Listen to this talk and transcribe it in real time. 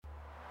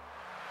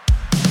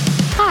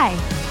Hi,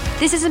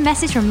 this is a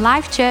message from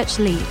Life Church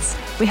Leeds.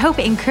 We hope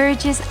it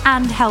encourages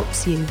and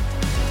helps you.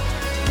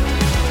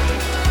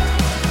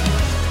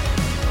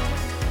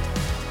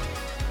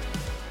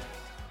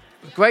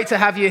 Great to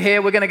have you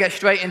here. We're going to get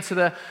straight into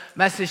the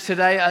message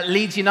today.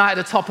 Leeds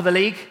United are top of the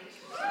league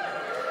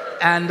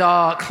and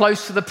are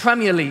close to the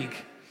Premier League.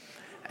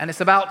 And it's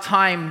about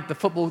time the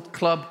football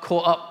club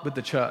caught up with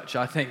the church,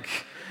 I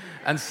think.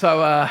 And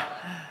so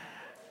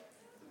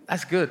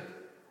that's good.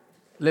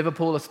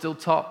 Liverpool are still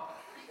top.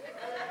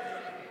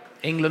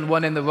 England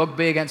won in the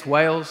rugby against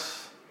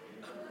Wales.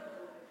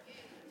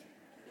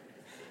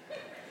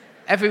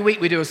 Every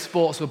week we do a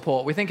sports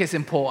report. We think it's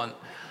important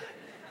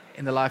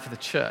in the life of the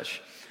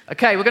church.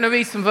 Okay, we're going to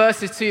read some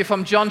verses to you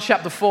from John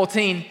chapter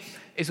 14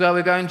 is where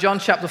we're going. John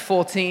chapter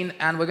 14,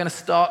 and we're going to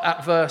start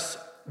at verse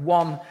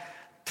 1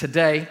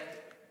 today.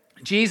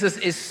 Jesus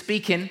is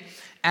speaking,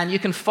 and you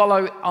can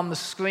follow on the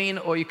screen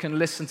or you can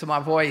listen to my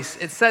voice.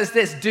 It says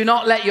this: "Do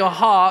not let your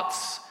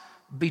hearts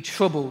be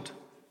troubled.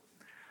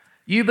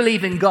 You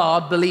believe in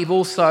God, believe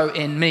also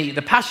in me."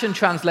 The Passion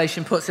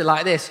Translation puts it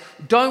like this: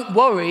 "Don't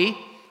worry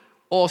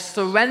or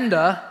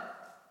surrender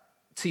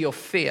to your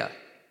fear."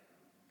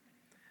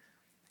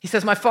 He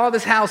says, "My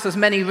Father's house has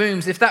many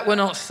rooms. If that were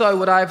not so,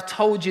 would I have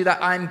told you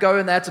that I am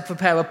going there to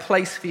prepare a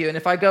place for you? And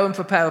if I go and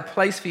prepare a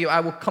place for you,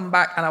 I will come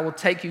back and I will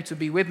take you to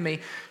be with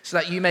me so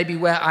that you may be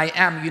where I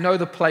am. You know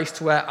the place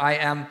to where I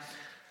am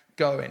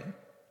going."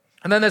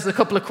 And then there's a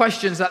couple of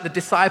questions that the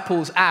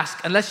disciples ask.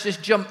 And let's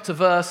just jump to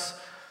verse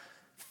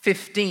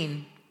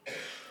 15.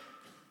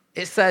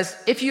 It says,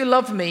 "If you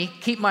love me,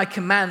 keep my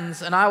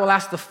commands, and I will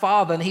ask the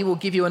Father, and he will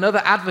give you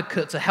another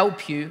advocate to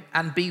help you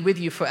and be with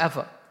you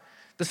forever,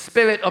 the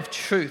Spirit of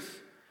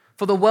truth.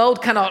 For the world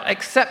cannot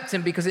accept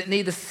him because it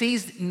neither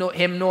sees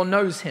him nor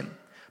knows him.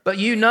 But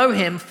you know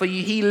him, for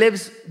he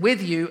lives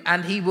with you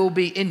and he will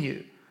be in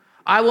you.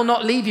 I will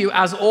not leave you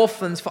as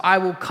orphans, for I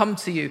will come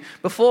to you.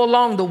 Before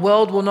long, the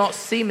world will not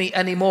see me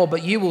anymore,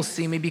 but you will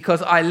see me.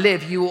 Because I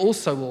live, you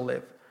also will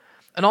live.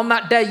 And on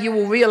that day, you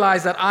will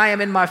realize that I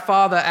am in my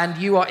Father and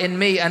you are in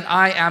me and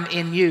I am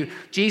in you."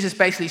 Jesus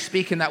basically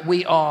speaking that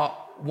we are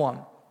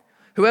one.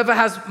 "Whoever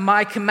has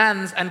my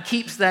commands and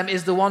keeps them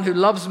is the one who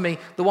loves me.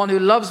 The one who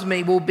loves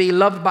me will be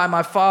loved by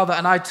my Father,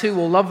 and I too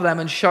will love them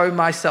and show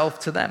myself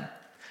to them.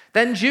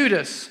 Then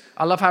Judas,"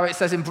 I love how it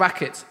says in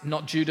brackets,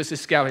 not Judas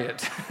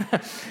Iscariot.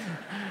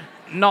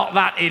 Not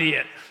that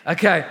idiot.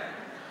 Okay.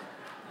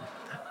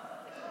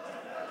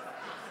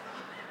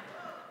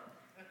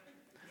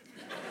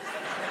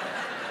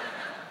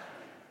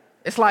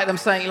 It's like them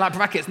saying, like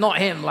brackets, not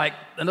him, like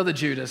another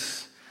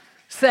Judas,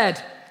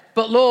 said,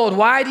 "But Lord,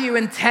 why do you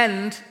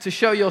intend to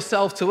show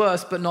yourself to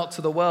us but not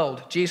to the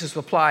world?" Jesus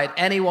replied,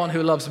 "Anyone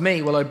who loves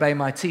me will obey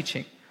my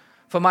teaching.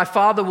 For my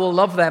Father will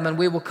love them and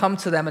we will come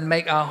to them and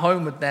make our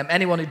home with them.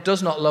 Anyone who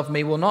does not love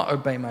me will not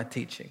obey my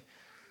teaching.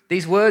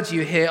 These words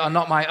you hear are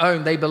not my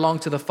own. They belong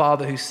to the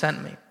Father who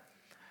sent me.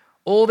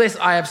 All this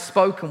I have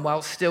spoken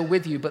while still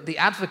with you, but the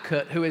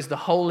advocate, who is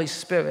the Holy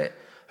Spirit,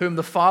 whom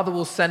the Father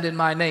will send in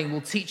my name, will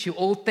teach you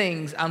all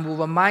things and will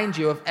remind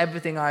you of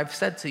everything I have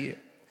said to you.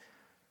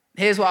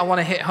 Here's what I want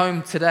to hit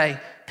home today.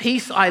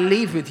 Peace I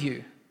leave with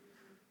you.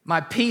 My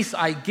peace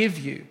I give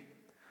you.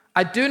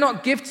 I do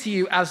not give to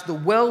you as the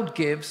world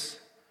gives,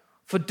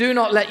 for do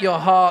not let your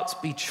hearts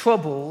be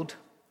troubled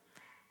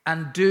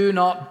and do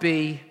not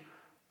be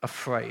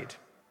afraid."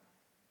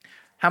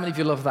 How many of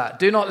you love that?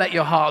 Do not let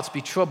your hearts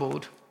be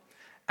troubled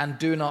and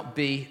do not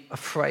be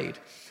afraid.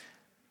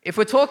 If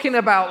we're talking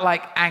about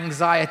like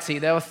anxiety,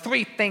 there are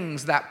three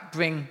things that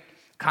bring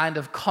kind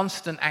of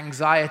constant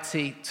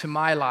anxiety to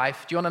my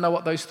life. Do you want to know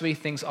what those three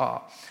things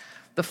are?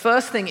 The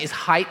first thing is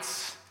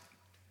heights.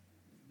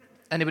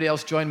 Anybody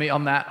else join me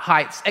on that?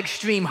 Heights,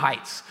 extreme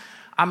heights.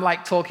 I'm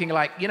like talking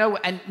like, you know,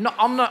 and not,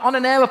 I'm not, on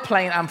an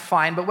airplane I'm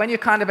fine, but when you're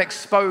kind of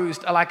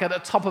exposed like at the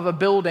top of a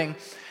building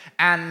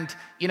and,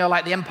 you know,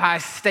 like the Empire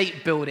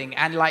State Building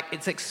and like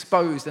it's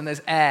exposed and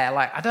there's air,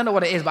 like I don't know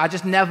what it is, but I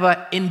just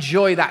never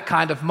enjoy that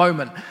kind of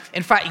moment.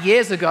 In fact,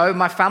 years ago,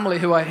 my family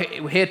who are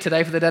here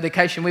today for the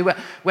dedication, we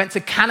went to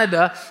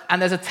Canada and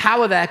there's a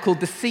tower there called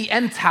the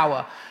CN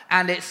Tower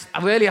and it's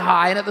really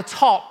high and at the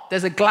top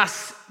there's a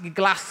glass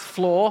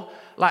floor.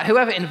 Like,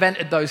 whoever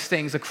invented those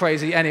things are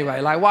crazy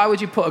anyway. Like, why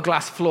would you put a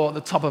glass floor at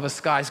the top of a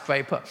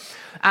skyscraper?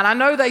 And I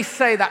know they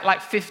say that,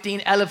 like,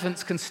 15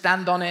 elephants can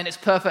stand on it and it's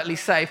perfectly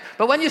safe.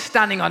 But when you're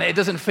standing on it, it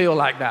doesn't feel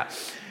like that.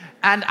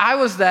 And I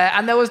was there,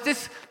 and there was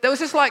this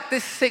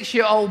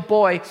 6-year-old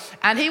boy,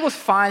 and he was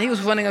fine. He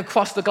was running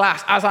across the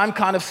glass as I'm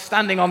kind of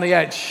standing on the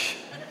edge.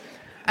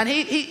 And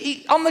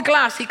he on the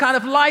glass, he kind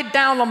of lied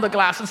down on the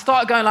glass and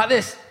started going like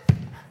this.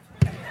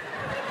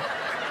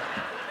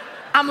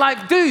 I'm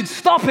like, dude,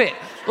 stop it.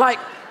 Like,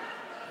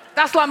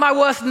 that's like my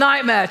worst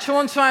nightmare.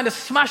 Someone trying to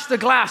smash the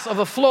glass of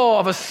a floor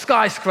of a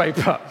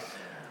skyscraper.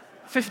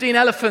 15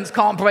 elephants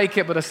can't break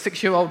it, but a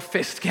 6-year-old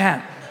fist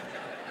can.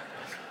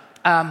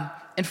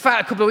 In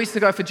fact, a couple of weeks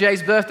ago for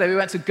Jay's birthday, we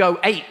went to Go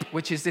Ape,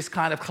 which is this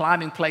kind of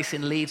climbing place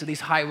in Leeds with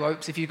these high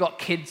ropes. If you've got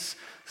kids,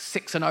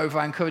 6 and over.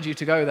 I encourage you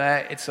to go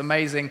there. It's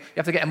amazing. You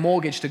have to get a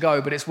mortgage to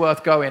go, but it's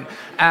worth going.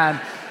 And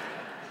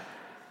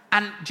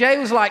Jay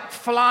was like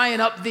flying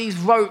up these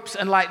ropes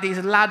and like these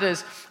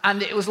ladders,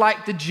 and it was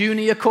like the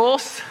junior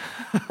course.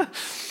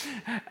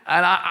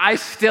 And I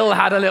still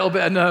had a little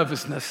bit of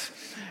nervousness.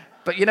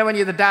 But you know, when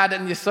you're the dad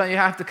and your son, you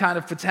have to kind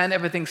of pretend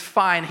everything's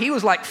fine. He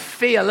was like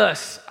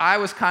fearless. I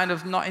was kind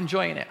of not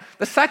enjoying it.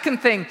 The second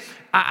thing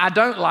I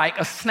don't like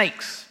are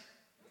snakes.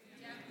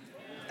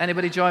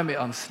 Anybody join me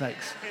on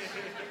snakes?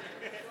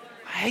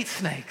 I hate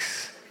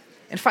snakes.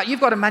 In fact,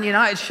 you've got a Man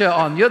United shirt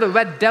on. You're the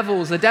Red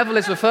Devils. The devil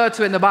is referred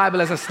to in the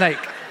Bible as a snake.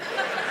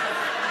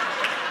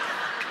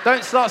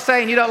 Don't start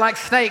saying you don't like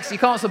snakes. You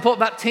can't support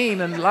that team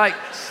and like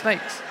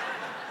snakes.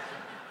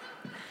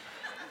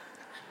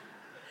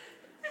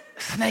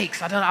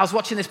 Snakes, I don't know. I was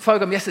watching this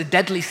program yesterday,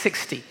 Deadly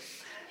 60.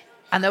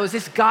 And there was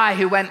this guy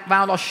who went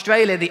around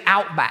Australia, the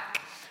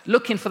outback,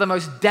 looking for the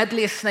most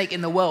deadliest snake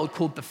in the world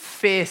called the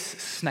fierce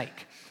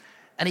snake.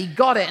 And he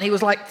got it, and he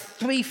was like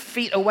 3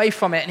 feet away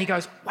from it, and he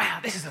goes, wow,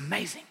 this is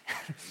amazing.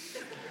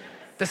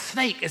 The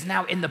snake is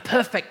now in the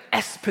perfect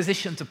S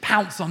position to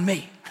pounce on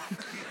me.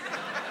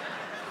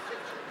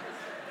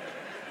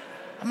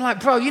 I'm like,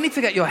 bro, you need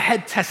to get your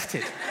head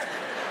tested.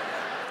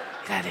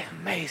 That is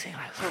amazing.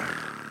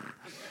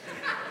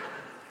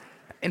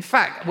 In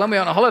fact, when we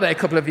were on a holiday a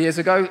couple of years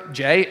ago,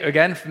 Jay,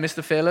 again, from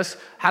Mr. Fearless,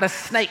 had a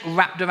snake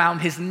wrapped around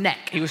his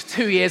neck. He was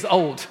 2 years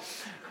old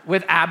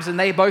with abs, and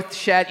they both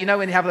shared, you know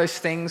when you have those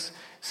things,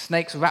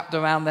 snakes wrapped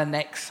around their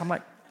necks. I'm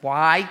like,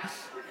 why?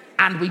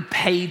 And we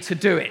paid to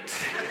do it.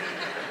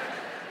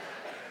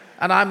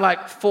 And I'm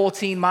like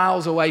 14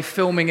 miles away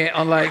filming it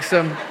on like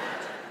some...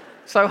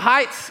 So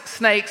heights,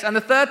 snakes, and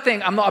the third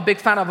thing I'm not a big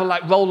fan of are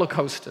like roller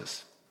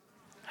coasters.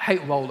 I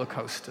hate roller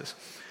coasters.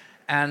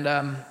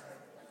 And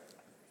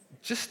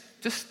just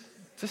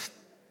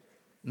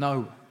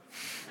no.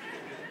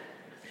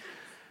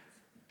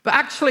 But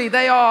actually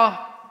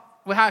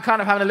we're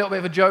kind of having a little bit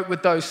of a joke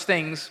with those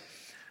things,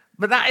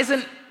 but that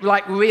isn't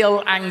like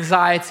real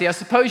anxiety. I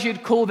suppose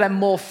you'd call them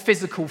more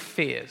physical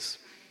fears.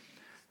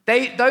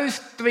 Those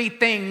 3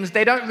 things,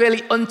 they don't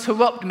really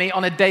interrupt me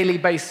on a daily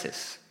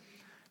basis.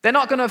 They're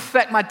not going to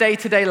affect my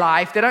day-to-day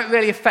life. They don't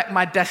really affect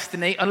my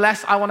destiny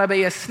unless I want to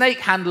be a snake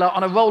handler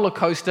on a roller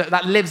coaster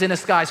that lives in a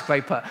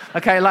skyscraper.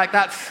 Okay, like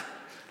that's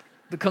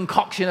the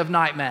concoction of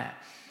nightmare.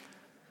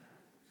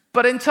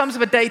 But in terms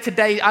of a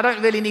day-to-day, I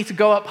don't really need to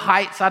go up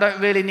heights. I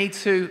don't really need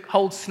to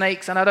hold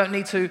snakes, and I don't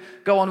need to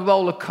go on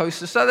roller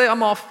coasters. So they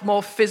are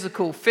more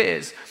physical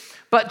fears.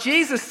 But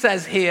Jesus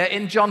says here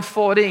in John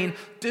 14,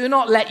 do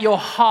not let your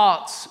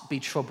hearts be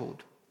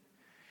troubled.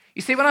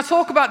 You see, when I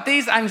talk about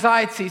these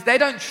anxieties, they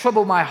don't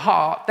trouble my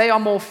heart. They are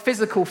more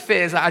physical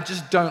fears that I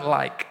just don't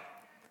like.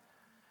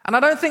 And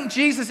I don't think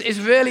Jesus is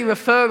really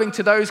referring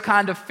to those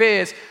kind of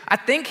fears. I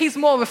think he's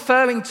more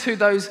referring to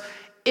those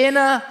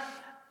inner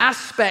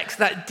aspects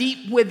that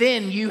deep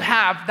within you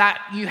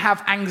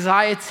have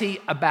anxiety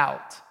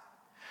about.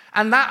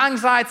 And that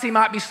anxiety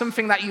might be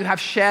something that you have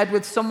shared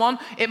with someone.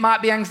 It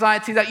might be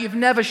anxiety that you've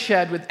never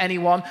shared with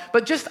anyone,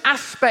 but just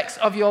aspects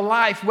of your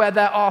life where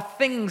there are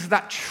things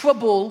that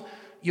trouble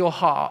your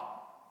heart.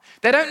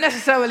 They don't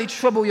necessarily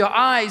trouble your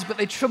eyes, but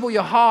they trouble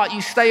your heart.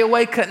 You stay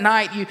awake at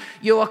night.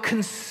 You are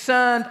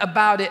concerned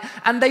about it.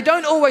 And they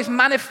don't always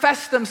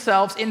manifest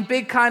themselves in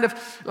big kind of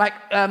like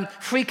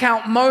freak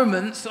out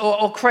moments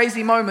or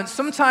crazy moments.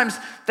 Sometimes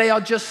they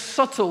are just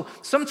subtle.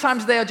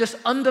 Sometimes they are just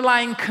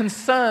underlying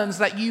concerns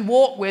that you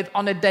walk with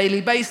on a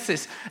daily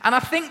basis. And I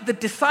think the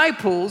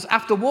disciples,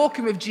 after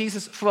walking with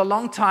Jesus for a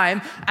long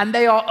time, and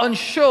they are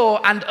unsure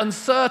and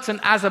uncertain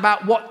as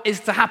about what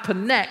is to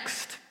happen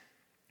next,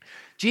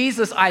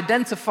 Jesus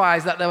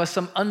identifies that there were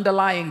some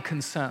underlying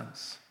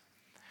concerns.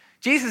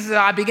 Jesus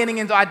is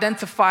beginning to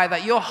identify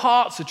that your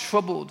hearts are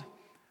troubled.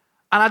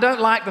 And I don't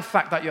like the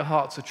fact that your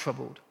hearts are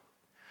troubled.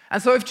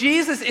 And so if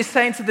Jesus is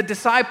saying to the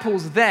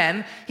disciples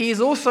then, he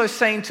is also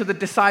saying to the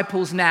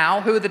disciples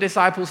now. Who are the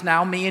disciples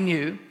now? Me and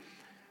you.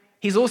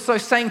 He's also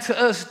saying to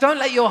us, don't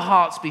let your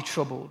hearts be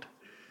troubled,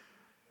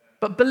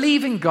 but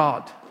believe in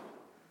God.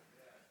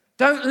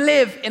 Don't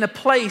live in a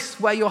place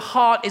where your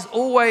heart is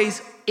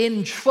always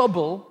in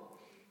trouble.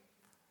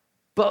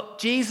 But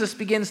Jesus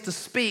begins to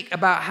speak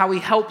about how he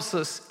helps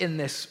us in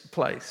this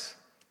place.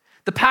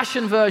 The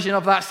Passion version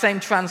of that same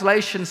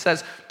translation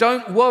says,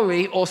 don't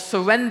worry or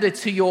surrender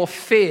to your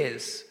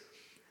fears.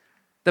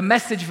 The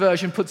Message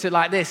version puts it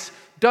like this,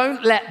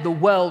 don't let the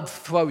world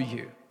throw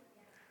you.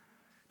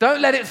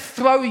 Don't let it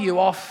throw you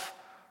off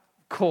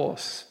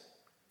course.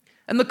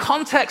 And the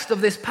context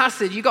of this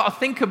passage, you got to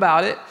think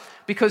about it,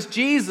 because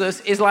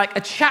Jesus is like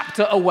a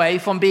chapter away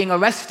from being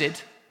arrested.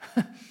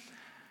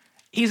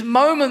 He's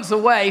moments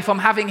away from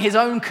having his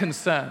own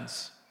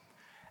concerns.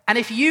 And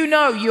if you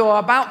know you're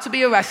about to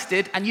be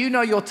arrested and you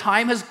know your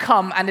time has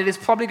come and it is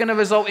probably going to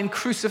result in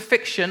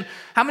crucifixion,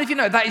 how many of you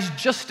know that is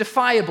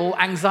justifiable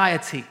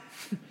anxiety?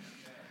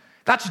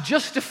 That's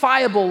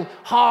justifiable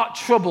heart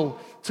trouble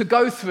to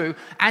go through.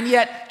 And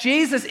yet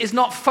Jesus is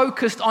not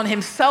focused on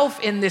himself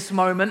in this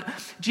moment.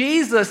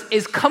 Jesus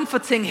is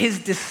comforting his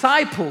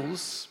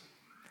disciples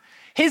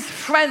His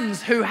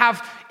friends who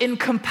have, in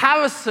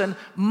comparison,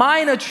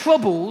 minor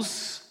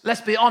troubles,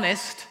 let's be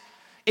honest,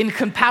 in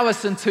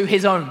comparison to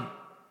his own.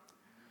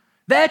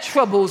 Their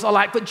troubles are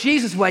like, but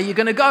Jesus, where are you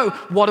going to go?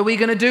 What are we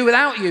going to do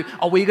without you?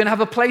 Are we going to have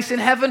a place in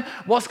heaven?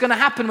 What's going to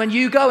happen when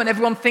you go? And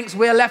everyone thinks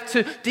we're left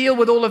to deal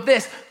with all of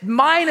this.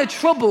 Minor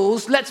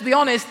troubles, let's be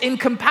honest, in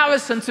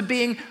comparison to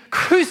being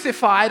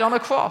crucified on a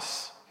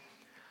cross.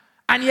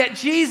 And yet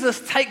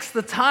Jesus takes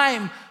the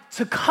time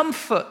to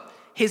comfort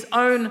his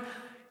own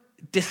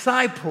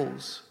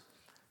disciples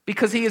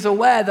because he is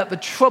aware that the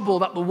trouble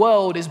that the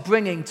world is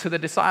bringing to the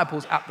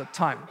disciples at the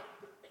time.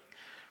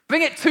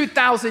 Bring it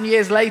 2,000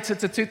 years later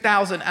to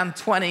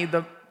 2020,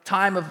 the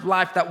time of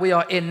life that we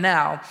are in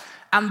now,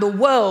 and the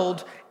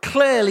world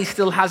clearly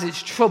still has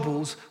its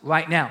troubles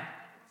right now.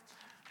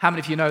 How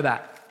many of you know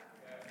that?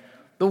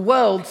 The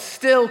world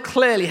still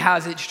clearly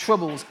has its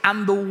troubles,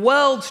 and the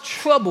world's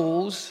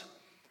troubles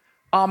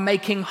are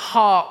making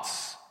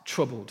hearts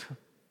troubled.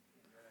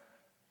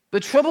 The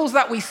troubles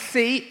that we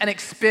see and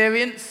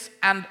experience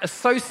and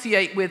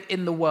associate with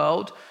in the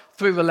world,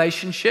 through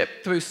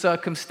relationship, through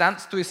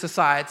circumstance, through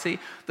society,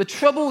 the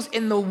troubles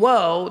in the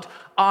world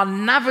are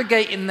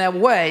navigating their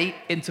way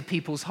into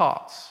people's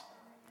hearts.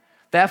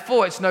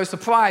 Therefore, it's no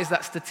surprise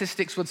that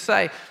statistics would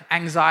say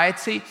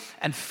anxiety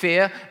and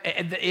fear,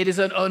 it is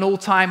an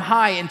all-time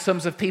high in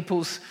terms of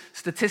people's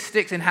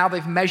statistics and how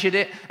they've measured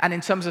it, and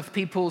in terms of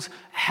people's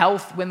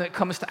health when it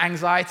comes to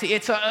anxiety.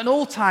 It's an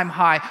all-time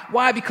high.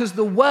 Why? Because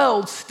the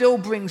world still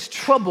brings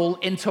trouble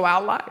into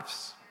our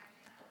lives.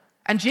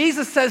 And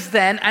Jesus says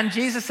then, and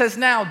Jesus says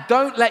now,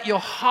 don't let your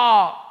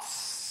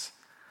hearts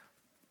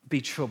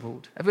be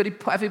troubled.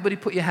 Everybody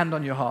put your hand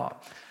on your heart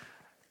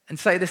and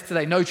say this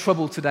today: no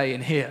trouble today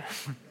in here.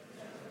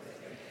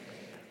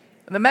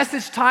 And the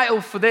message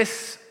title for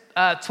this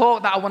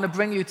talk that I want to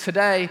bring you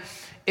today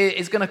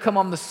is going to come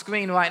on the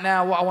screen right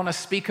now, what I want to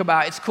speak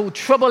about. It's called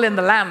Trouble in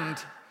the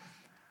Land,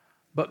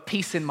 but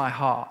Peace in My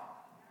Heart.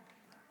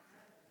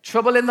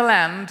 Trouble in the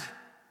land,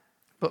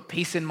 but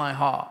peace in my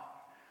heart.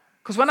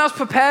 Because when I was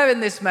preparing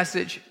this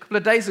message a couple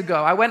of days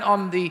ago, I went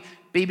on the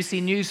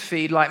BBC News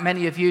feed like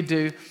many of you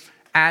do,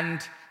 and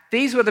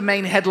these were the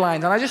main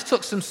headlines. And I just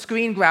took some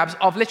screen grabs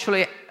of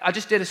I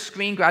just did a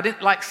screen grab. I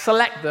didn't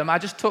select them. I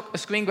just took a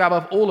screen grab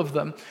of all of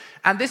them.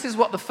 And this is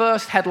what the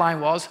first headline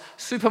was: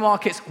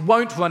 supermarkets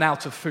won't run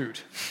out of food.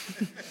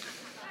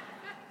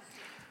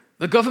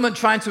 The government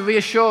trying to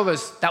reassure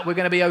us that we're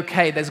going to be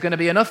okay. There's going to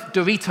be enough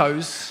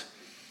Doritos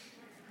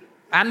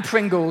and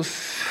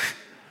Pringles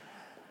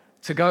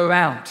to go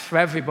around for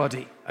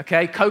everybody,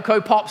 okay? Cocoa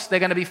Pops, they're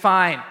going to be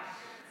fine.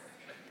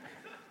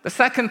 The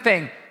second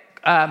thing,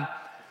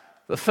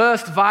 the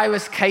first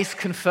virus case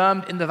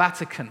confirmed in the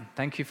Vatican.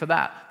 Thank you for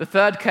that. The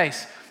third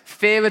case,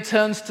 fear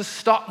returns to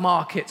stock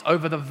markets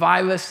over the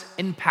virus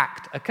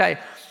impact, okay?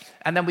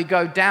 And then we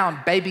go down,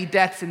 baby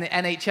deaths in the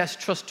NHS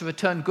trust to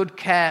return good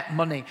care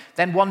money.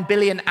 Then 1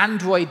 billion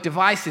Android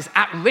devices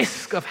at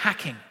risk of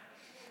hacking.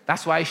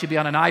 That's why you should be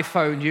on an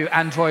iPhone, you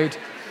Android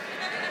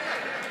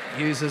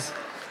users.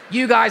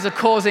 You guys are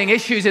causing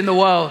issues in the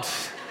world.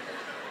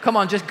 Come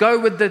on, just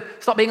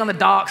stop being on the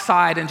dark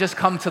side and just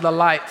come to the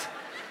light.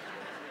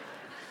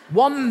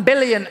 1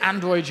 billion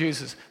Android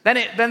users.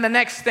 Then the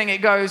next thing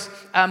it goes,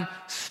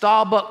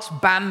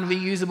 Starbucks ban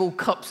reusable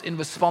cups in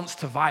response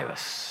to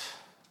virus.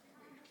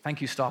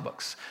 Thank you,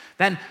 Starbucks.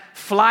 Then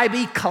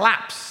Flybe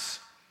collapse.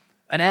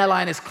 An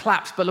airline has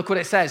collapsed, but look what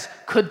it says.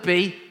 Could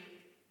be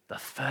the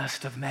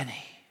first of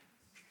many.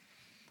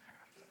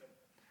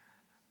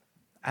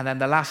 And then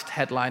the last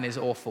headline is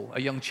awful. A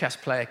young chess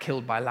player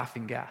killed by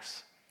laughing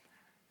gas.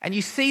 And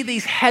you see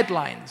these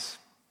headlines,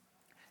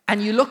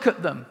 and you look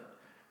at them,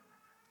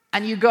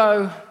 and you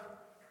go,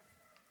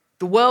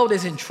 the world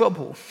is in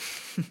trouble.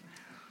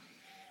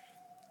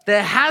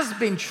 There has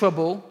been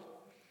trouble,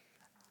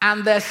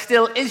 and there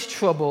still is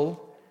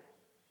trouble,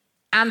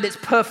 and it's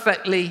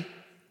perfectly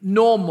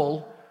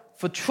normal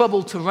for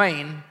trouble to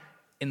reign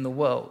in the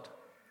world.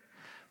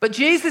 But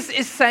Jesus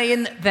is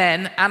saying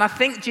then, and I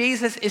think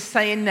Jesus is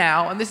saying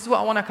now, and this is what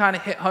I want to kind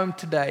of hit home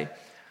today,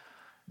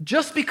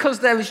 just because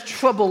there is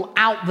trouble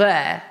out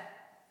there,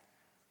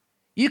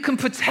 you can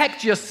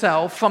protect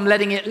yourself from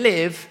letting it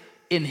live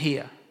in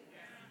here.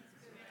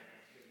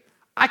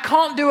 I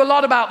can't do a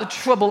lot about the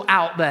trouble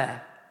out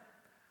there.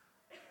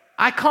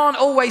 I can't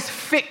always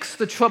fix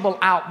the trouble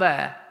out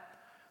there,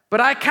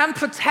 but I can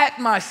protect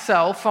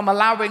myself from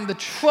allowing the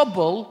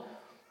trouble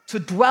to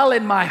dwell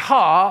in my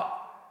heart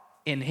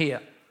in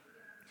here.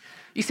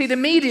 You see, the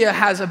media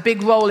has a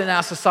big role in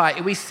our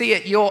society. We see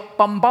it. You're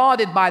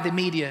bombarded by the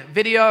media,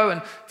 video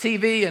and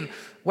TV and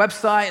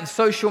website and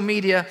social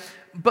media.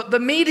 But the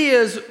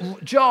media's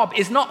job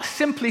is not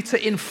simply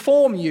to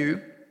inform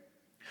you.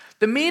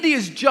 The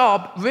media's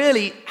job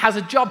really has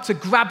a job to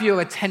grab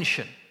your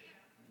attention.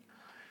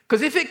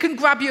 Because if it can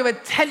grab your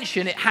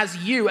attention, it has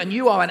you, and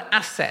you are an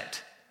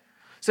asset.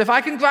 So if I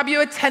can grab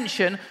your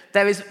attention,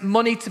 there is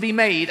money to be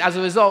made as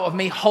a result of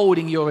me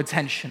holding your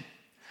attention.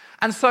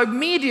 And so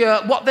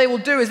media, what they will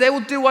do is they will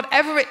do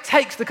whatever it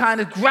takes to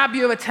kind of grab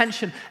your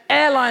attention.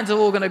 Airlines are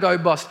all going to go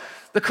bust.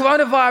 The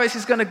coronavirus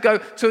is going to go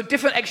to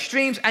different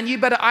extremes, and you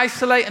better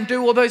isolate and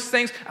do all those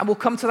things, and we'll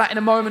come to that in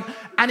a moment.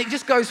 And it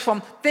just goes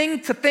from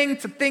thing to thing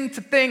to thing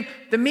to thing.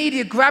 The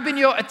media grabbing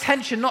your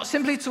attention, not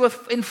simply to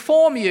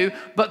inform you,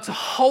 but to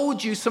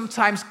hold you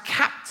sometimes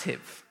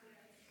captive.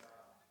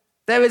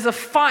 There is a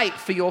fight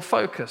for your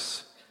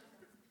focus.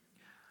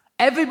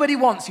 Everybody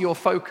wants your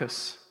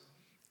focus.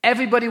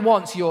 Everybody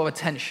wants your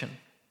attention.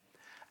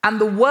 And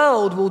the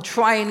world will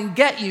try and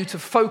get you to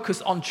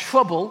focus on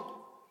trouble,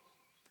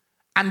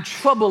 and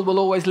trouble will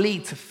always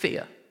lead to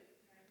fear.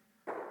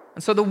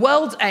 And so the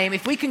world's aim,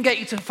 if we can get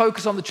you to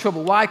focus on the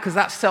trouble, why? Because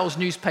that sells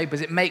newspapers,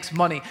 it makes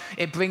money,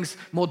 it brings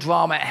more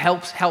drama, it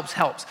helps.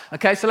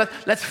 Okay, so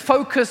let's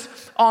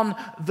focus on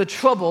the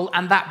trouble,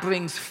 and that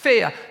brings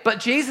fear. But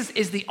Jesus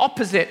is the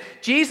opposite.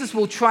 Jesus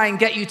will try and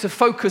get you to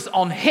focus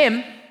on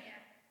him,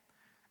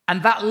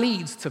 and that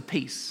leads to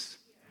peace.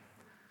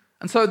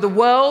 And so the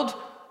world,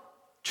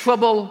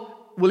 trouble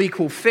will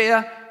equal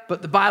fear,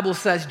 but the Bible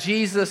says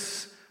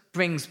Jesus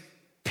brings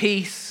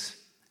peace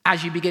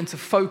as you begin to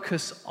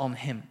focus on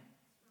him.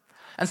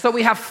 And so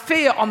we have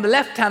fear on the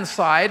left-hand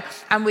side,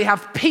 and we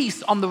have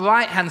peace on the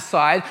right-hand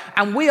side,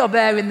 and we are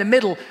there in the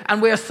middle,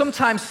 and we are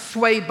sometimes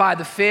swayed by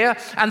the fear,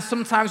 and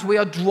sometimes we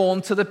are drawn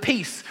to the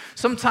peace.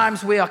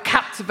 Sometimes we are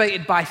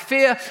captivated by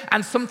fear,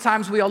 and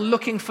sometimes we are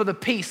looking for the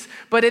peace.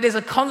 But it is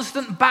a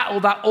constant battle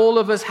that all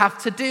of us have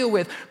to deal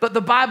with. But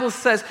the Bible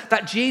says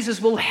that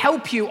Jesus will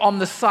help you on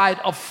the side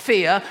of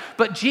fear,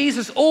 but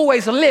Jesus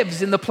always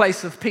lives in the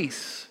place of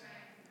peace.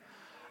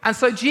 And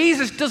so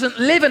Jesus doesn't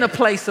live in a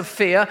place of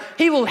fear.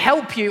 He will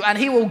help you and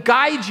he will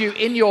guide you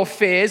in your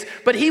fears,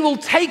 but he will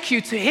take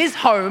you to his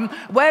home.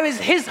 Where is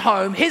his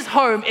home? His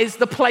home is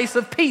the place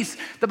of peace.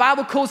 The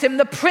Bible calls him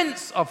the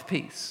Prince of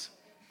Peace.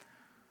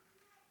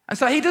 And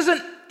so he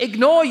doesn't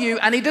ignore you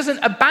and he doesn't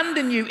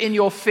abandon you in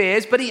your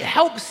fears, but he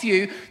helps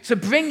you to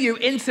bring you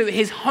into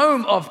his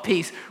home of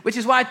peace, which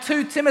is why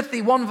 2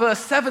 Timothy 1 verse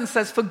 7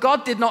 says, "For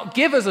God did not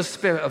give us a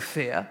spirit of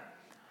fear,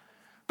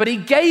 but he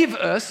gave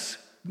us,"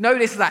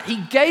 notice that, he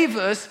gave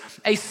us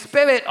a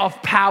spirit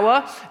of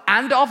power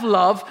and of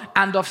love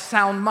and of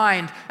sound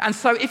mind. And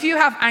so if you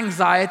have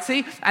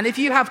anxiety and if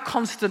you have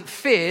constant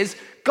fears,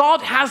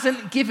 God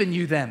hasn't given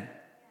you them.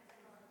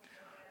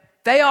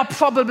 They are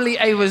probably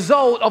a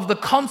result of the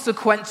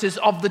consequences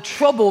of the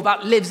trouble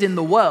that lives in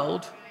the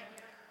world.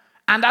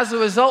 And as a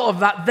result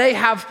of that, they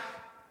have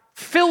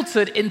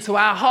filtered into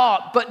our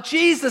heart. But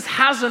Jesus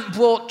hasn't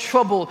brought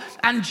trouble,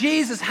 and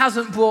Jesus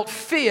hasn't brought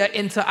fear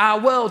into our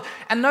world.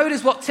 And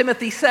notice what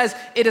Timothy says,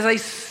 it is a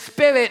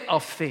spirit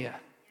of fear.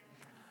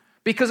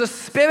 Because a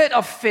spirit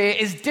of fear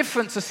is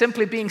different to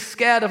simply being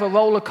scared of a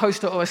roller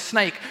coaster or a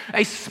snake.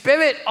 A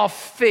spirit of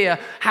fear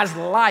has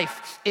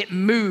life. It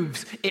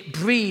moves, it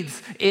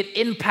breathes, it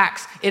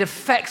impacts, it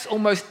affects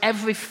almost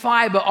every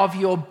fiber of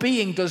your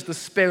being, does the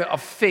spirit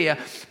of fear.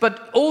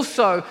 But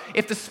also,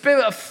 if the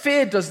spirit of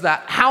fear does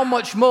that, how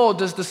much more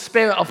does the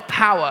spirit of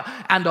power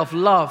and of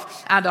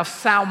love and of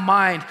sound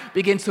mind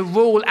begin to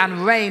rule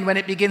and reign when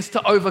it begins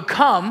to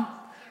overcome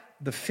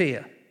the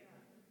fear?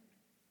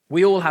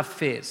 We all have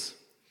fears.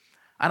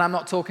 And I'm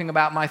not talking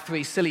about my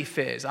 3 silly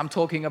fears. I'm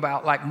talking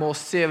about like more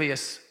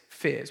serious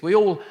fears. We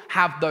all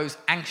have those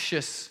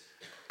anxious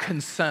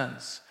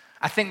concerns.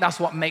 I think that's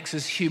what makes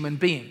us human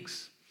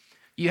beings.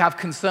 You have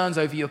concerns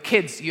over your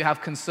kids. You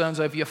have concerns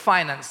over your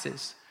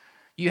finances.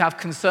 You have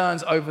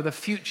concerns over the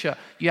future.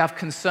 You have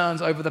concerns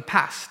over the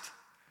past.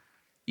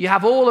 You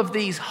have all of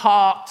these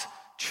heart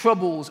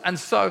troubles. And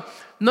so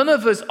none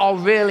of us are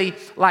really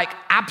like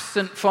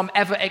absent from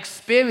ever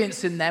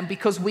experiencing them,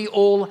 because we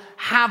all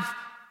have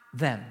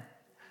them.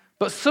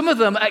 But some of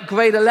them at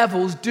greater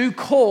levels do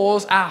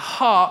cause our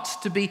hearts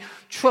to be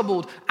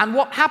troubled. And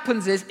what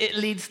happens is it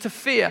leads to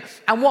fear.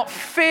 And what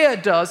fear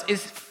does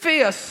is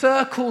fear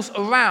circles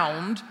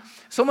around.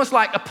 It's almost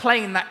like a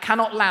plane that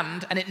cannot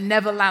land and it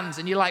never lands.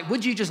 And you're like,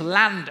 would you just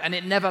land? And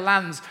it never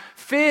lands.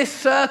 Fear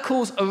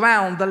circles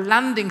around the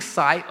landing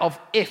site of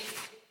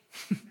if.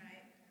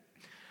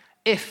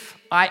 If.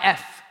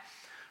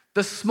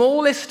 The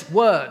smallest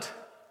word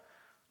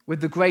with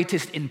the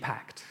greatest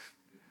impact.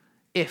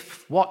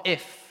 If. What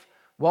if?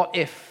 What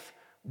if?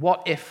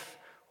 What if?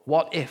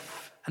 What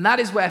if? And that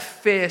is where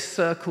fear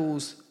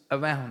circles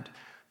around.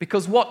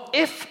 Because what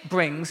if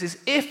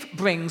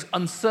brings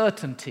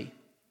uncertainty.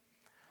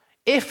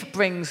 If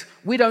brings,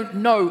 we don't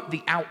know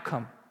the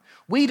outcome.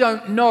 We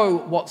don't know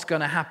what's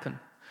going to happen.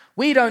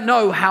 We don't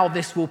know how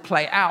this will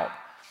play out.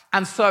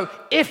 And so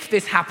if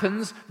this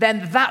happens,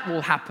 then that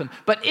will happen.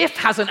 But if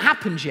hasn't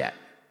happened yet.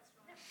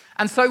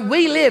 And so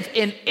we live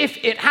in if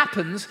it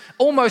happens,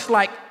 almost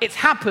like it's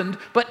happened,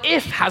 but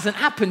if hasn't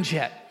happened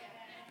yet.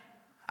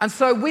 And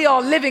so we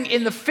are living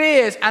in the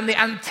fears and the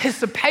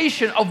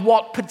anticipation of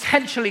what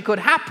potentially could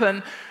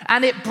happen,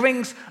 And it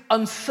brings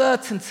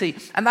uncertainty.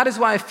 And that is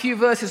why a few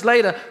verses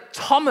later,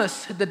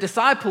 Thomas, the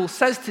disciple,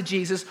 says to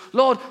Jesus,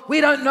 Lord,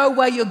 we don't know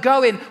where you're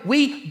going.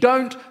 We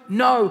don't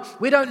know.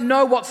 We don't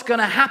know what's going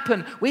to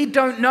happen. We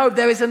don't know.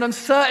 There is an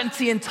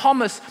uncertainty in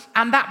Thomas,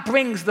 and that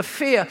brings the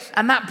fear,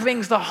 and that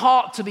brings the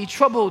heart to be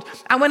troubled.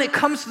 And when it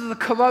comes to the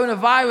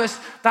coronavirus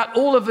that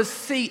all of us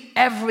see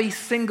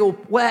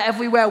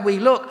everywhere we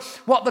look,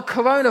 what the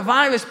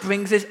coronavirus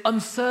brings is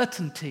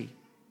uncertainty.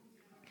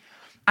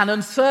 And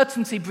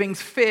uncertainty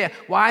brings fear.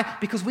 Why?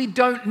 Because we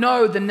don't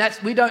know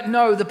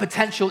the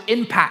potential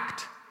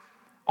impact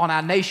on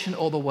our nation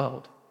or the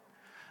world.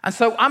 And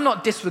so I'm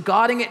not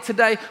disregarding it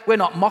today. We're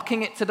not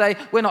mocking it today.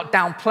 We're not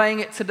downplaying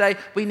it today.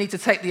 We need to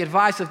take the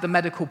advice of the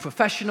medical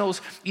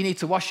professionals. You need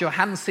to wash your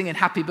hands singing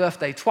happy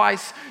birthday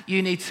twice.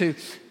 You need to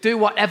do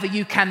whatever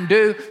you can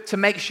do to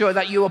make sure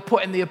that you are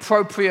putting the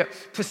appropriate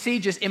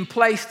procedures in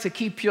place to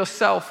keep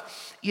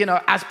yourself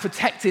as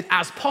protected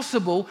as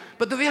possible.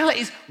 But the reality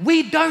is,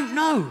 we don't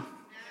know.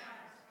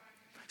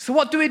 So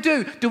what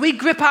do? Do we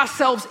grip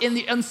ourselves in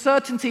the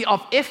uncertainty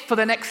of if for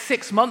the next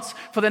 6 months,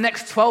 for the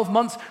next 12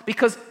 months?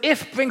 Because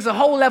if brings a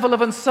whole level of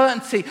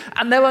uncertainty,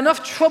 and there are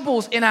enough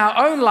troubles in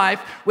our own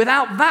life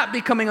without that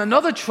becoming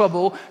another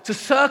trouble to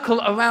circle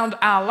around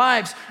our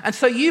lives. And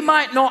so you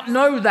might not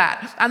know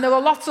that. And there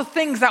are lots of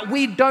things that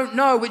we don't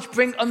know which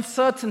bring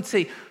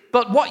uncertainty.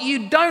 But what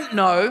you don't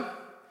know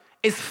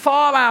is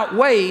far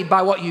outweighed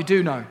by what you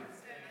do know.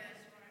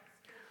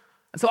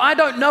 And so I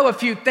don't know a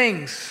few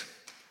things,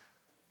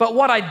 but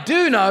what I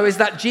do know is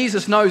that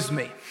Jesus knows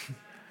me.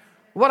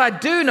 What I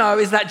do know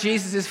is that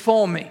Jesus is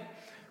for me.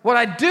 What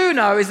I do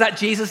know is that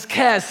Jesus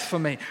cares for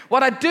me.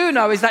 What I do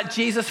know is that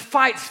Jesus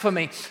fights for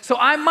me. So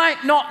I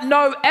might not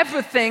know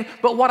everything,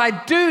 but what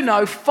I do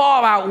know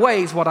far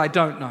outweighs what I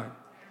don't know.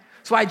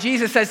 That's why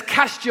Jesus says,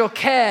 cast your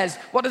cares.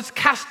 What does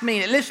cast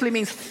mean? It literally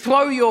means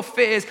throw your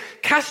fears,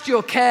 cast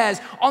your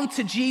cares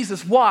onto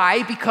Jesus.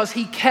 Why? Because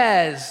he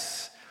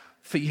cares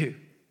for you.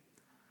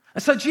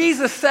 And so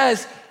Jesus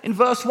says in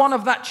verse 1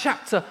 of that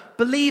chapter,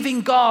 believe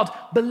in God,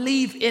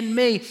 believe in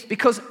me.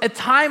 Because a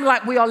time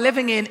like we are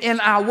living in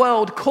our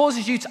world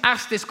causes you to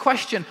ask this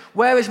question,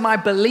 where is my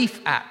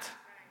belief at?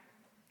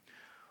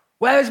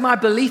 Where is my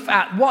belief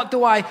at? What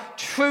do I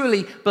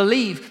truly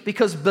believe?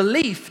 Because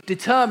belief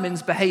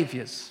determines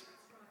behaviors.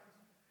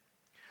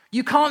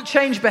 You can't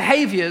change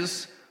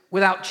behaviors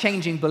without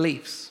changing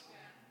beliefs.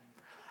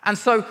 And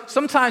so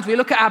sometimes we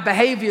look at our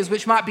behaviors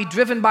which might be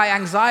driven by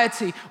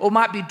anxiety or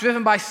might be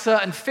driven by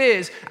certain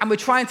fears, and we're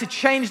trying to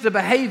change the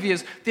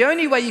behaviors. The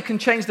only way you can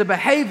change the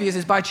behaviors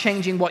is by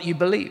changing what you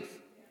believe.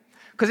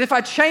 Because if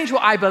I change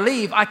what I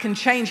believe, I can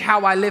change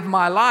how I live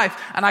my life,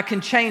 and I can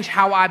change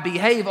how I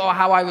behave or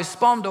how I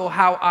respond or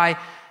how I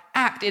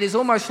act. It is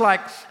almost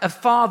like a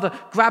father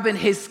grabbing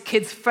his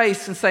kid's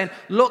face and saying,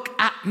 look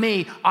at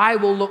me, I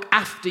will look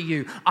after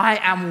you. I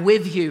am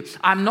with you.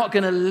 I'm not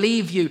going to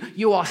leave you.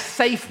 You are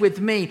safe with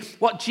me.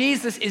 What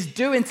Jesus is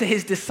doing to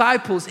his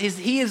disciples is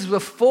he is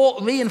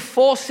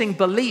reinforcing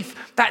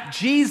belief that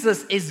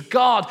Jesus is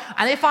God.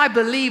 And if I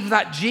believe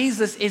that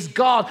Jesus is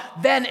God,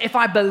 then if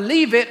I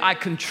believe it, I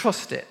can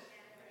trust it.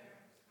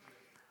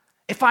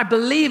 If I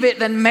believe it,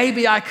 then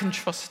maybe I can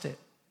trust it.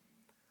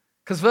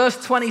 Because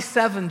verse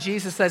 27,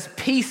 Jesus says,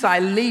 peace I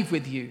leave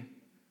with you.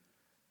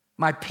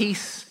 My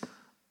peace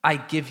I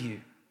give you.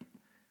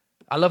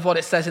 I love what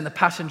it says in the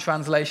Passion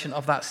Translation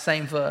of that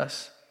same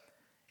verse.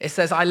 It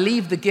says, I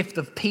leave the gift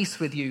of peace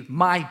with you,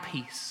 my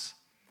peace.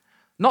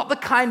 Not the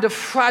kind of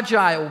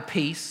fragile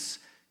peace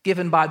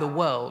given by the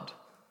world,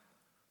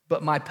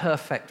 but my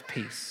perfect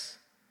peace.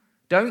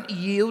 Don't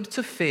yield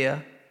to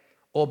fear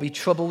or be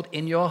troubled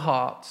in your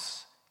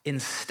hearts.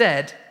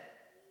 Instead,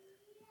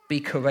 be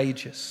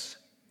courageous.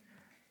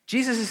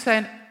 Jesus is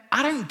saying,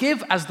 I don't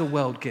give as the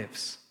world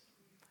gives.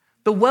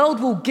 The world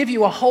will give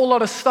you a whole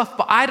lot of stuff,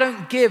 but I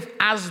don't give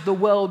as the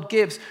world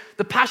gives.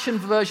 The Passion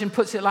Version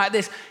puts it like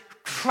this,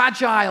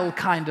 fragile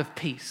kind of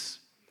peace.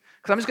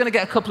 Because I'm just going to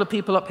get a couple of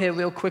people up here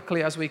real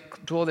quickly as we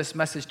draw this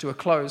message to a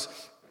close.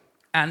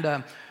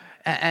 And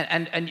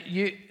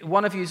you,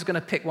 one of you is going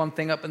to pick one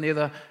thing up and the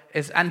other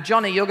is, and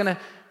Johnny, you're going to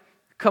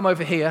come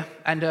over here.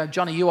 And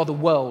Johnny, you are the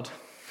world.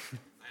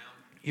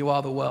 You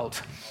are the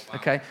world,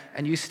 okay?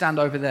 And you stand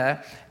over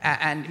there,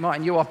 and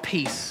Martin, you are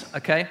peace,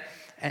 okay?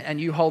 And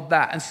you hold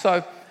that. And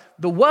so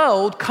the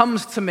world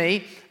comes to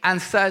me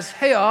and says,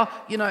 here,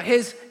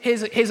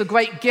 here's a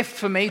great gift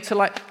for me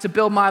to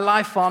build my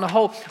life on, a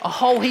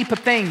whole heap of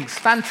things,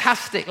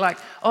 fantastic. Like,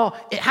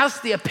 it has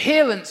the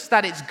appearance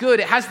that it's good.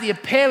 It has the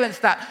appearance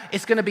that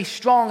it's going to be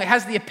strong. It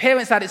has the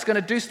appearance that it's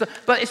going to do stuff.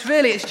 But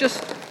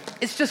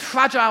it's just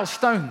fragile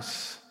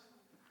stones.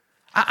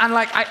 And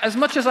like, as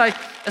much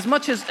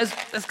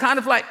as kind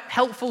of like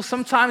helpful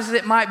sometimes as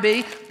it might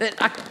be, that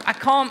I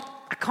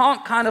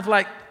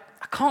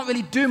can't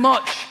really do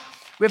much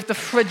with the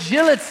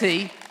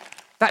fragility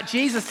that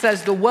Jesus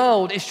says the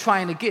world is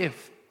trying to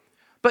give.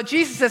 But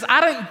Jesus says, I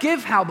don't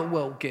give how the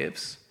world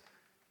gives.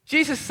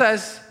 Jesus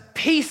says,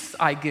 peace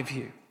I give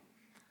you.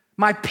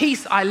 My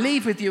peace I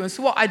leave with you. And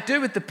so what I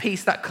do with the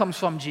peace that comes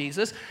from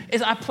Jesus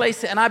is I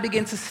place it and I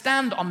begin to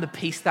stand on the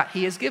peace that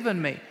he has given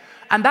me.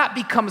 And that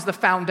becomes the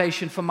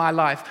foundation for my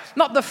life,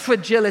 not the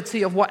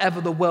fragility of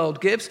whatever the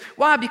world gives.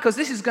 Why? Because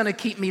this is going to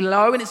keep me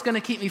low and it's going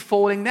to keep me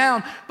falling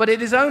down. But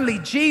it is only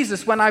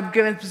Jesus when I'm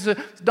going to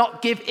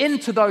not give in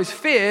to those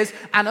fears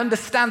and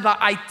understand that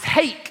I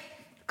take.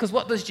 Because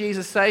what does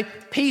Jesus say?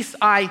 Peace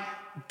I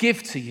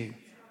give to you.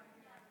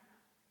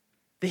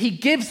 That he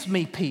gives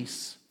me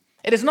peace.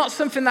 It is not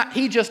something that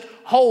he just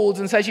holds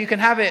and says you can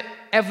have it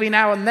every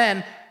now and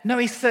then. No,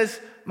 he says,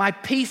 my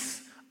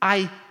peace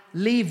I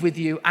leave with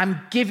you.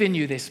 I'm giving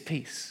you this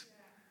peace.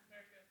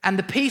 And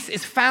the peace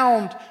is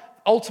found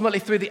ultimately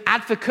through the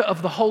advocate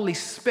of the Holy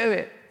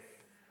Spirit,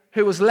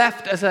 who was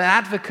left as an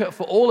advocate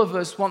for all of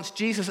us once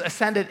Jesus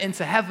ascended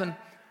into heaven.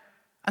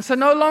 And so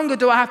no longer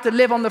do I have to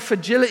live on the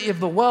fragility of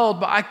the world,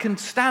 but I can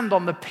stand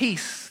on the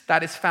peace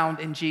that is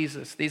found in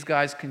Jesus. These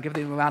guys can give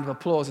them a round of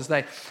applause as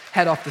they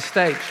head off the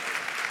stage.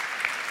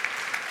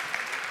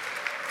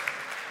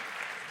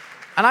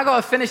 And I got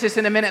to finish this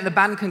in a minute and the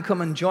band can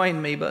come and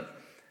join me, but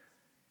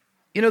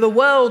you know, the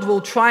world will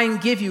try and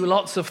give you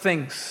lots of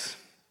things.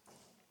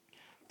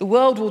 The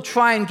world will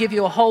try and give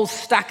you a whole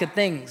stack of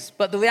things,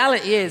 but the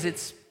reality is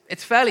it's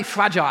fairly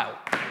fragile.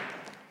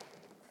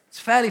 It's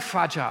fairly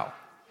fragile.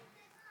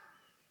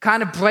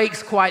 Kind of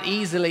breaks quite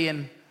easily,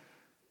 and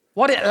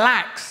what it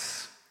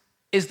lacks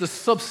is the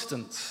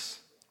substance.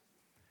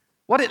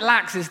 What it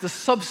lacks is the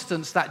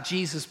substance that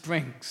Jesus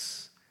brings.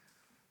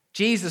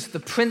 Jesus, the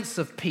Prince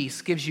of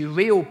Peace, gives you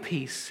real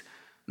peace.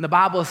 And the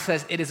Bible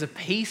says it is a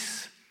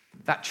peace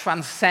that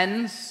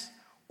transcends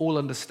all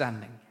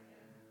understanding.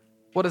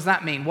 What does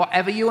that mean?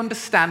 Whatever you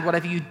understand,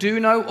 whatever you do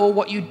know or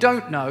what you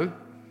don't know,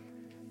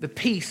 the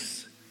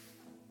peace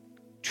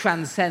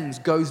transcends,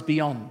 goes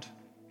beyond.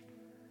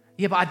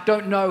 Yeah, but I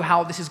don't know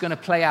how this is going to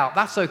play out.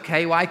 That's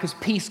okay. Why? Because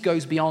peace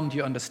goes beyond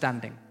your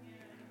understanding.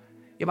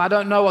 Yeah, but I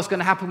don't know what's going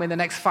to happen in the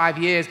next 5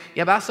 years.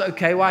 Yeah, but that's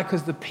okay. Why?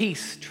 Because the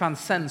peace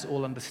transcends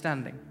all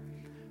understanding.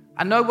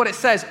 I know what it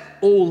says,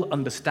 all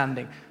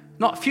understanding.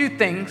 Not a few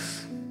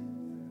things,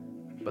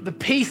 but the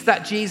peace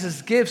that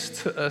Jesus gives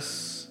to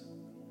us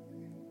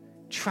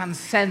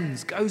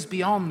transcends, goes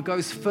beyond,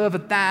 goes further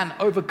than,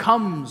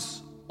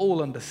 overcomes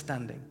all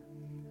understanding.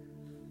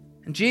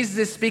 And Jesus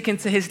is speaking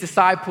to his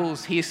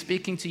disciples. He is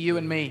speaking to you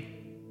and me.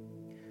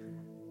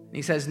 And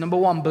he says, number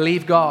one,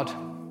 believe God.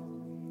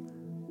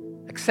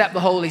 Accept the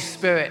Holy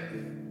Spirit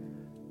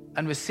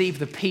and receive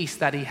the peace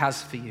that he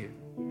has for you.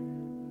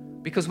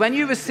 Because when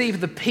you receive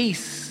the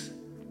peace,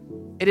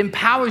 it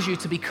empowers you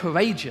to be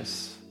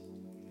courageous.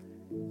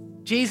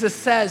 Jesus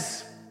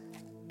says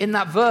in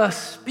that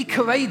verse, be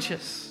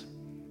courageous.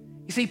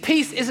 You see,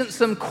 peace isn't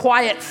some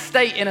quiet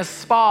state in a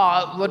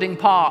spa at Rudding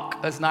Park,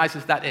 as nice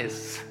as that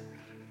is.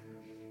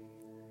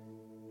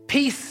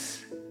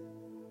 Peace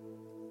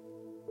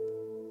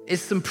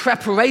is some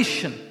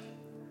preparation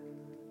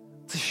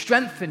to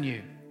strengthen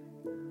you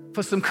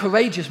for some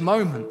courageous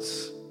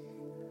moments.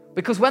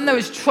 Because when there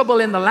is trouble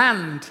in the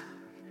land,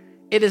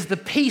 it is the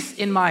peace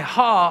in my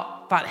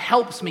heart that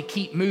helps me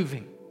keep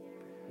moving.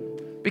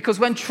 Because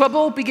when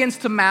trouble begins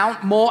to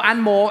mount more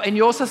and more in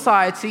your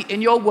society,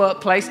 in your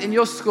workplace, in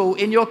your school,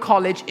 in your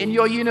college, in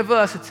your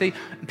university,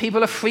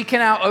 people are freaking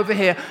out over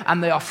here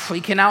and they are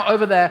freaking out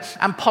over there,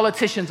 and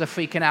politicians are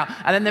freaking out,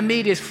 and then the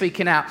media is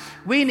freaking out.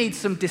 We need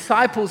some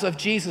disciples of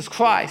Jesus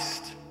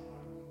Christ.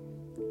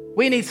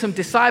 We need some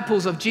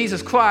disciples of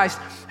Jesus Christ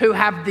who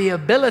have the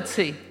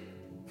ability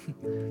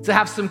to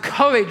have some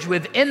courage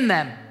within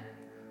them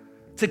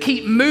to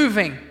keep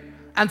moving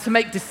and to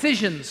make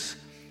decisions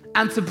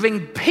and to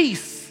bring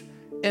peace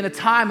in a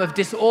time of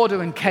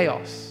disorder and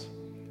chaos.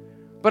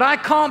 But I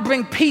can't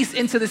bring peace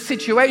into the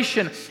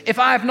situation if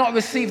I have not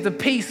received the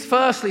peace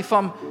firstly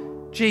from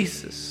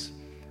Jesus.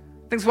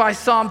 That's why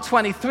Psalm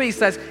 23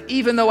 says,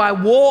 even though I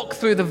walk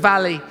through the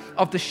valley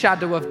of the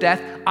shadow of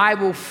death, I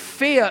will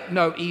fear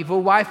no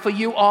evil. Why? For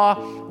you are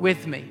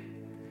with me.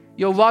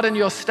 Your rod and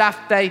your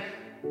staff, they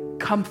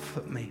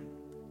comfort me.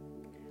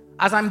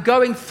 As I'm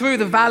going through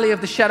the valley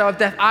of the shadow of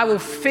death, I will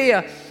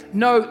fear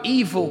no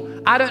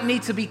evil. I don't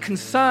need to be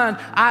concerned.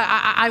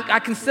 I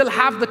can still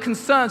have the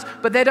concerns,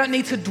 but they don't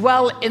need to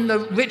dwell in the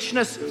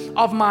richness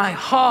of my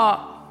heart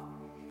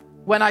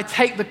when I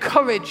take the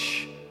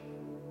courage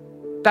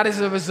that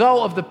is a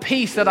result of the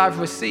peace that I've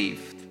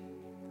received.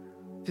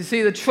 You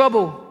see, the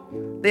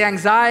trouble, the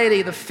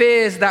anxiety, the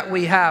fears that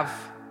we have,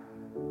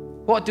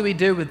 what do we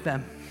do with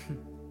them?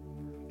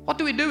 What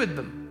do we do with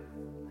them?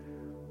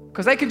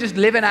 Because they can just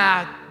live in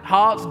our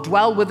hearts,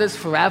 dwell with us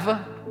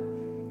forever.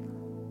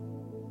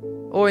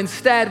 Or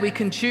instead, we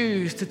can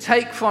choose to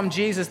take from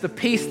Jesus the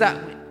peace that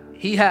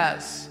he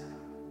has,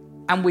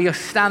 and we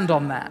stand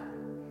on that.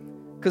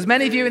 Because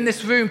many of you in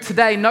this room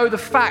today know the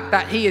fact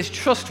that he is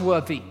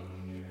trustworthy,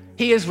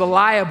 he is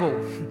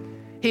reliable,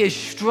 he is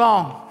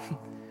strong,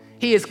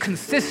 he is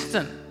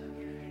consistent,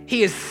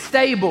 he is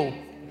stable,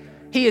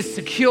 he is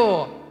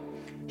secure,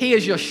 he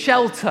is your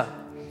shelter,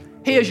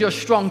 he is your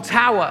strong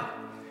tower,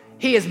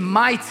 he is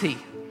mighty,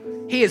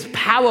 he is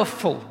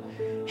powerful,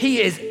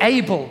 he is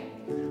able.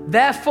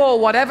 Therefore,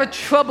 whatever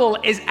trouble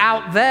is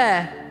out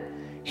there,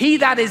 he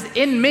that is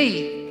in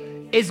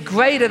me is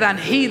greater than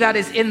he that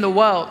is in the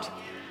world.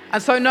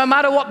 And so no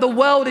matter what the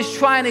world is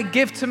trying to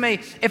give to me,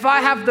 if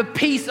I have the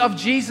peace of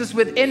Jesus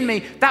within me,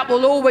 that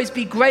will always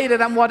be greater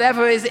than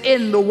whatever is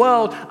in the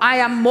world. I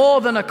am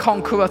more than a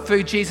conqueror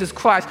through Jesus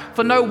Christ.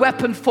 For no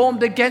weapon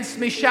formed against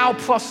me shall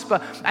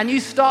prosper. And you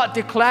start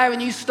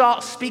declaring, you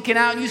start speaking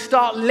out, and you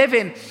start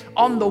living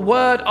on the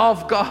word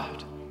of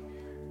God.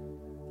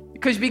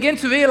 Because you begin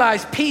to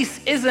realize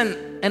peace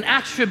isn't an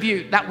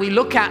attribute that we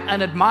look at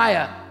and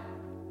admire.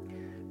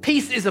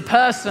 Peace is a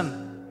person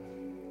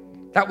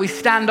that we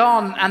stand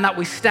on and that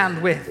we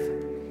stand with.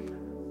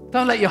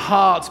 Don't let your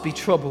hearts be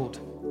troubled,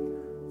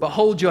 but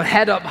hold your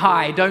head up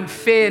high. Don't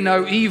fear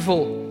no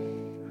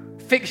evil.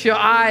 Fix your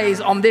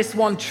eyes on this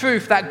one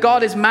truth, that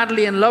God is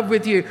madly in love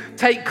with you.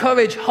 Take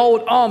courage,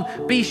 hold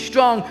on, be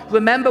strong.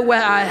 Remember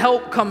where our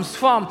help comes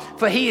from,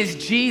 for he is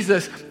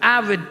Jesus,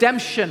 our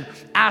redemption,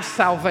 our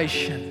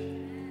salvation.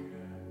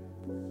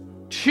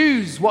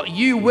 Choose what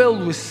you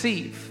will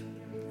receive.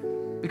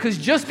 Because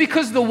just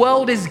because the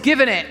world is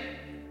giving it,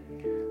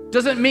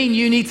 doesn't mean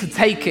you need to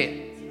take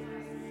it.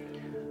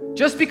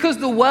 Just because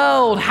the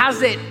world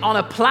has it on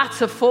a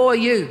platter for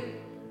you,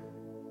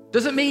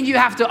 doesn't mean you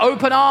have to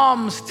open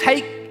arms,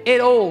 take it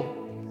all.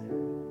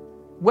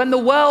 When the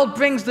world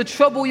brings the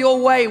trouble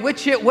your way,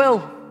 which it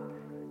will,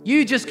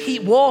 you just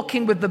keep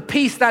walking with the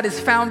peace that is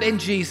found in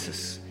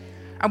Jesus.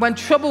 And when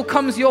trouble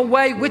comes your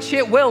way, which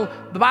it will,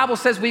 the Bible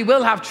says we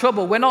will have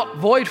trouble. We're not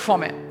void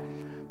from it.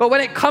 But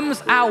when it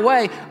comes our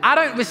way, I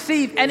don't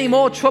receive any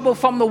more trouble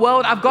from the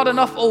world. I've got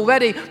enough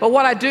already. But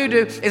what I do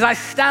is I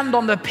stand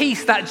on the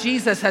peace that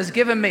Jesus has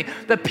given me,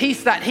 the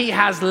peace that he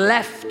has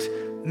left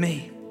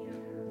me.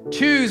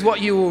 Choose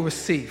what you will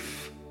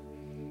receive.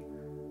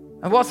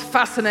 And what's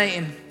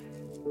fascinating,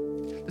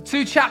 the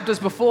 2 chapters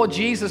before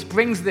Jesus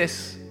brings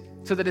this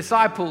to the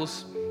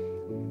disciples,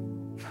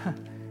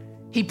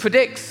 he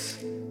predicts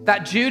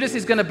that Judas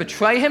is going to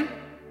betray him,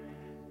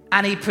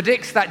 and he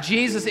predicts that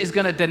Jesus is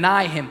going to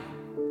deny him.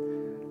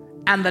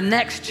 And the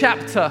next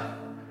chapter,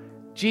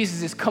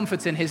 Jesus is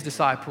comforting his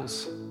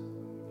disciples.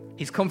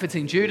 He's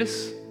comforting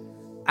Judas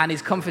and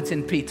he's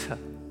comforting Peter.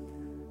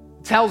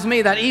 Tells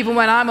me that even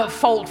when I'm at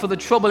fault for the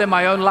trouble in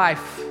my own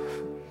life,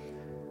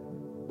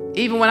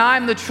 even when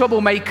I'm the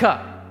troublemaker,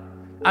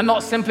 I'm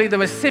not simply the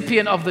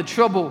recipient of the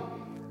trouble,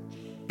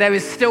 there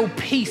is still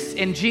peace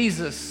in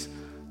Jesus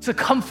to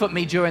comfort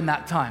me during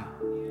that time.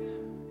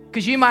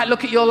 Because you might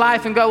look at your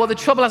life and go, well, the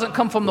trouble hasn't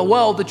come from the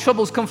world, the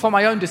trouble's come from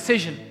my own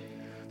decision.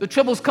 The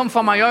troubles come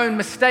from my own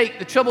mistake.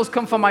 The troubles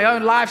come from my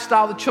own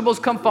lifestyle. The troubles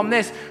come from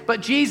this.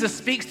 But Jesus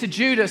speaks to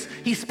Judas.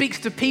 He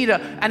speaks to Peter.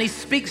 And he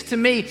speaks to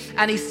me.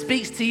 And he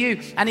speaks to you.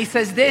 And he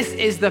says, this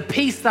is the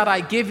peace that I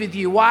give with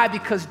you. Why?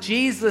 Because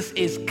Jesus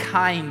is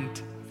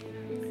kind.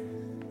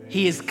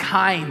 He is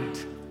kind.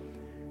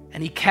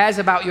 And he cares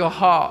about your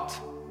heart.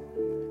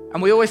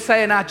 And we always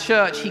say in our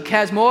church, he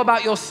cares more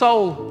about your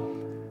soul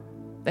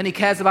than he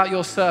cares about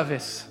your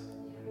service.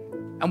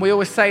 And we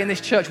always say in this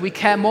church, we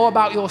care more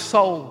about your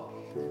soul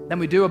than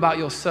we do about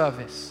your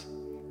service.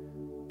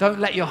 Don't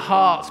let your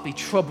hearts be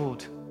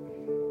troubled.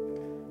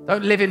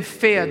 Don't live in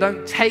fear.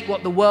 Don't take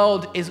what the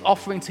world is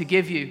offering to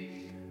give you,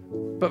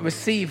 but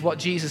receive what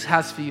Jesus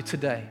has for you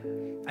today.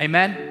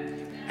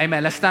 Amen?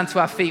 Amen. Let's stand to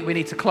our feet. We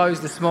need to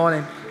close this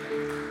morning.